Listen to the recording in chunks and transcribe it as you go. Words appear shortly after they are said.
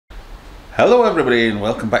Hello everybody and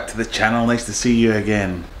welcome back to the channel. Nice to see you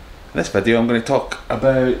again. In this video I'm going to talk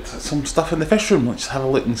about some stuff in the fish room. Let's have a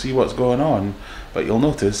look and see what's going on. But you'll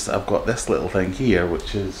notice I've got this little thing here,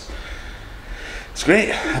 which is, it's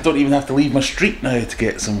great. I don't even have to leave my street now to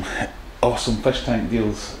get some awesome fish tank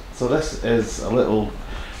deals. So this is a little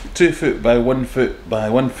 2 foot by 1 foot by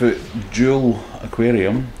 1 foot dual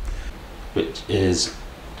aquarium, which is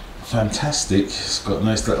fantastic. It's got a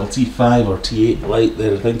nice little T5 or T8 light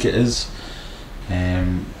there, I think it is.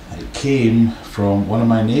 It came from one of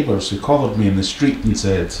my neighbours who collared me in the street and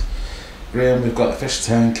said, "Graham, we've got a fish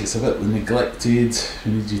tank, it's a bit neglected,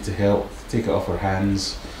 we need you to help take it off our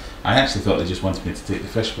hands." I actually thought they just wanted me to take the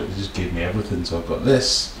fish, but they just gave me everything. So I've got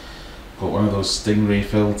this, got one of those Stingray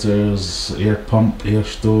filters, air pump, air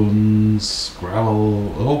stones, gravel,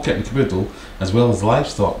 the whole kit and caboodle, as well as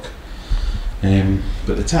livestock.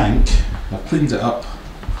 But the tank, I've cleaned it up,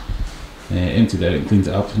 emptied it out and cleaned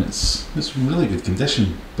it up, and it's in really good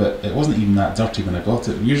condition. But it wasn't even that dirty when I got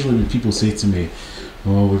it. Usually when people say to me,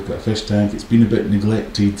 "Oh, we've got a fish tank, it's been a bit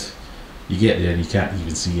neglected," you get there and you can't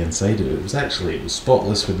even see inside it. It was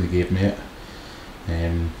spotless when they gave me it.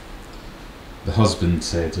 The husband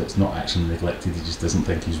said it's not actually neglected, he just doesn't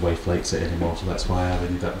think his wife likes it anymore, so that's why I've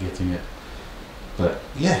ended up getting it. But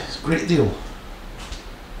yeah, it's a great deal.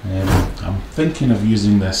 I'm thinking of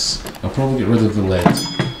using this. I'll probably get rid of the lid,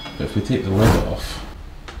 but if we take the lid off,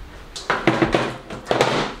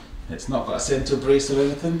 it's not got a centre brace or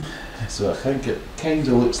anything, so I think it kind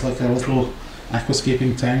of looks like a little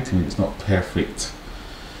aquascaping tank. I mean, it's not perfect,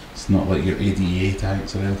 it's not like your ADA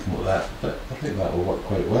tanks or anything like that, but I think that will work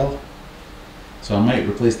quite well. So I might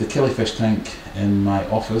replace the killifish tank in my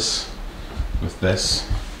office with this,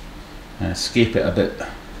 scape it a bit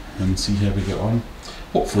and see how we get on.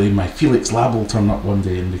 Hopefully my Felix lab will turn up one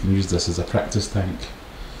day and we can use this as a practice tank.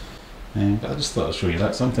 But I just thought I'd show you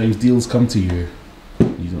that. Sometimes deals come to you,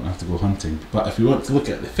 you don't have to go hunting. But if you want to look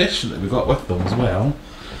at the fish that we got with them as well,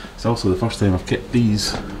 it's also the first time I've kept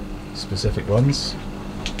these specific ones.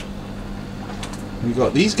 We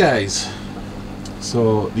got these guys.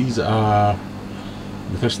 So these are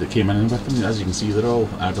the fish that came in with them. As you can see, they're all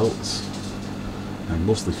adults and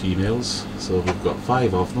mostly females. So we've got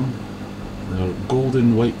 5 of them. They're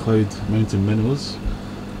golden white cloud mountain minnows.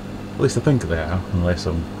 At least I think they are, unless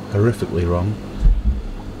I'm horrifically wrong.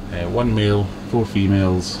 1 male, 4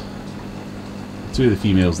 females. 2 of the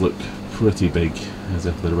females look pretty big, as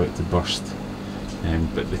if they're about to burst.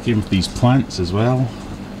 But they came with these plants as well.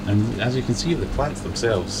 And as you can see, the plants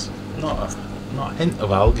themselves, not a hint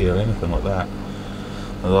of algae or anything like that.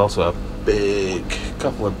 There's also a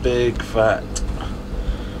couple of big fat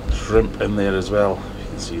shrimp in there as well.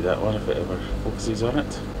 See that one if it ever focuses on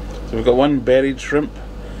it. So we've got 1 buried shrimp.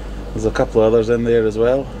 There's a couple of others in there as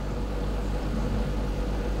well.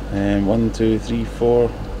 1, 2, 3,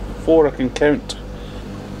 4 I can count.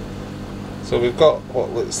 So we've got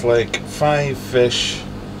what looks like 5 fish,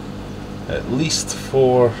 at least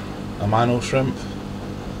 4 amano shrimp,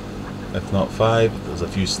 if not 5. There's a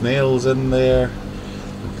few snails in there,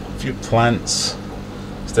 a few plants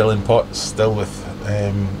still in pots, still with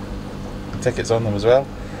tickets on them as well.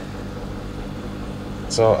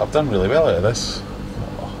 So I've done really well out of this,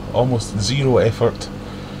 almost 0 effort.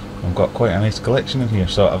 I've got quite a nice collection in here,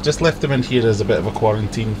 so I've just left them in here as a bit of a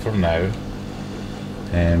quarantine for now.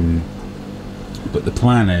 But the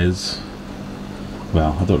plan is,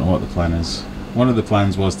 well, I don't know what the plan is. One of the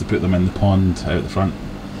plans was to put them in the pond out the front,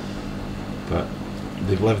 but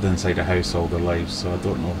they've lived inside a house all their lives, so I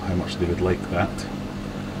don't know how much they would like that.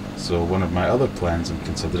 So one of my other plans I'm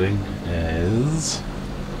considering is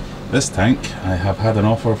this tank. I have had an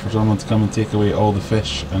offer for someone to come and take away all the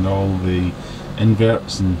fish and all the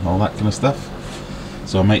inverts and all that kind of stuff.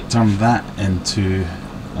 So I might turn that into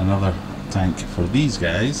another tank for these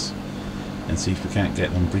guys and see if we can't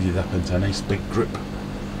get them breeded up into a nice big group.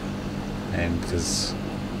 Because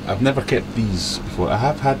I've never kept these before. I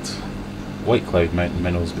have had white cloud mountain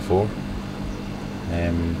minnows before.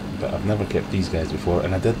 But I've never kept these guys before,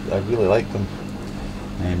 and I really like them.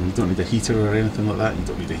 You don't need a heater or anything like that. You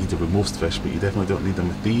don't need a heater with most fish, but you definitely don't need them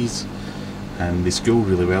with these. And they school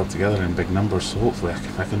really well together in big numbers, so hopefully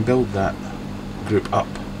if I can build that group up,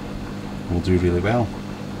 we'll do really well.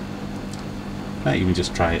 Might even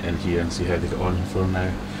just try it in here and see how they get on for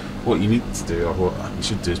now. What you need to do, or what you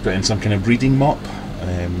should do, is put in some kind of breeding mop,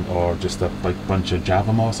 or just a bunch of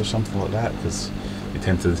Java moss or something like that, because they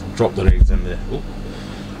tend to drop their eggs in the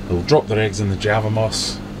they'll drop their eggs in the Java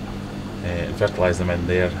moss and fertilise them in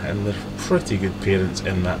there, and they're pretty good parents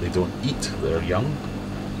in that they don't eat their young,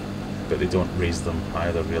 but they don't raise them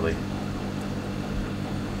either really.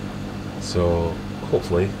 So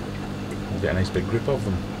hopefully We'll get a nice big group of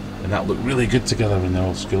them, and that'll look really good together when they're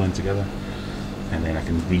all schooling together. And then I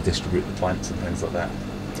can redistribute the plants and things like that.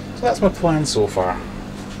 So that's my plan so far.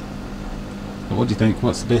 And what do you think?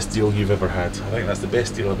 What's the best deal you've ever had? I think that's the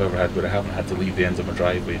best deal I've ever had, where I haven't had to leave the end of my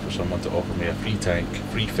driveway for someone to offer me a free tank,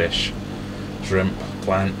 free fish, shrimp,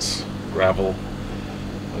 plants, gravel,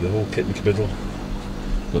 the whole kit and caboodle.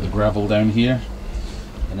 Got the gravel down here.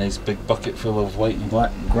 A nice big bucket full of white and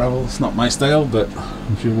black gravel. It's not my style, but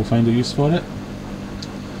I'm sure we'll find a use for it.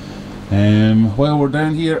 While we're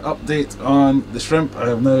down here, update on the shrimp. I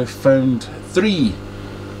have now found 3.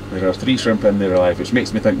 There are 3 shrimp in there alive, which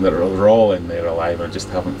makes me think that they're all in there alive. I just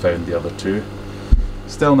haven't found the other 2.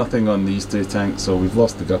 Still nothing on these 2 tanks, so we've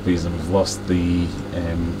lost the guppies and we've lost the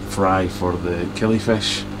fry for the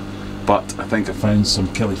killifish. But I think I found some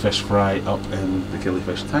killifish fry up in the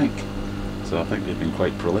killifish tank, so I think they've been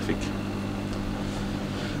quite prolific.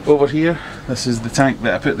 Over here, this is the tank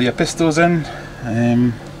that I put the apistos in.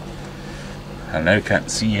 I now can't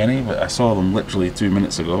see any, but I saw them literally 2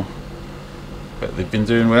 minutes ago. But they've been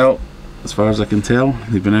doing well, as far as I can tell.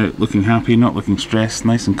 They've been out looking happy, not looking stressed,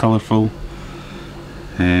 nice and colourful.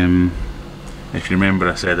 If you remember,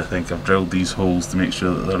 I said I think I've drilled these holes to make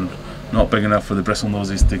sure that they're not big enough for the bristle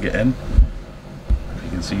noses to get in. If you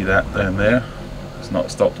can see that down there, it's not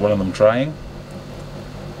stopped one of them trying.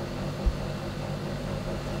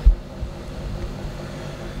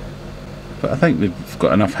 But I think they've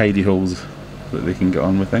got enough hidey holes that they can get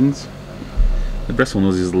on with things. The bristle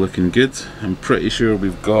noses are looking good. I'm pretty sure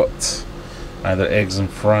we've got either eggs and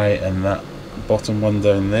fry in that bottom one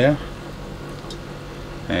down there.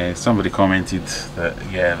 Somebody commented that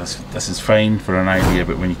yeah, this is fine for an idea,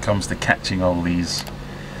 but when it comes to catching all these,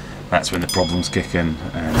 that's when the problems kick in.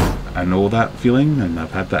 And I know that feeling, and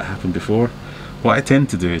I've had that happen before. What I tend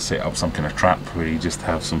to do is set up some kind of trap where you just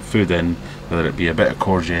have some food in, whether it be a bit of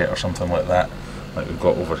courgette or something like that, like we've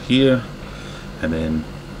got over here, and then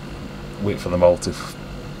wait for them all to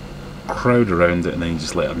crowd around it, and then you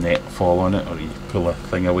just let a net fall on it, or you pull a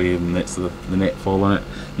thing away and the net fall on it.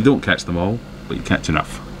 You don't catch them all, but you catch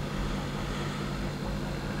enough.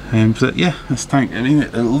 But yeah, this tank, I mean,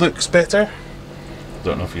 it looks better.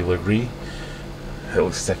 Don't know if you'll agree. It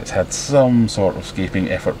looks as if it's had some sort of scaping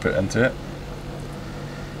effort put into it.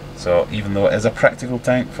 So even though it is a practical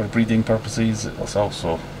tank for breeding purposes, it's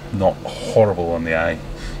also not horrible on the eye,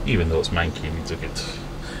 even though it's manky and needs a good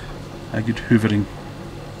hoovering.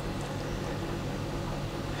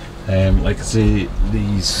 Like I say,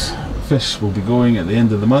 these fish will be going at the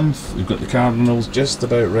end of the month. We've got the cardinals just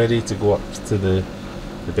about ready to go up to the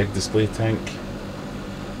big display tank,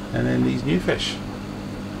 and then these new fish.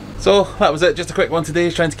 So that was it, just a quick one today,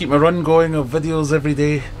 trying to keep my run going of videos every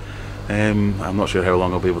day. I'm not sure how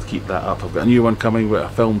long I'll be able to keep that up. I've got a new one coming, but I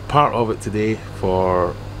filmed part of it today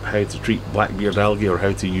for how to treat blackbeard algae, or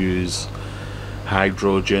how to use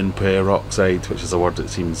hydrogen peroxide, which is a word that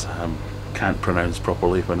seems can't pronounce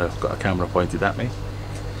properly when I've got a camera pointed at me.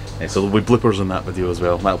 So there'll be bloopers in that video as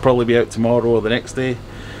well. That'll probably be out tomorrow or the next day.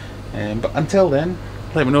 But until then,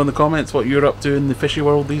 let me know in the comments what you're up to in the fishy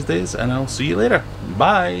world these days, and I'll see you later.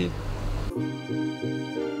 Bye!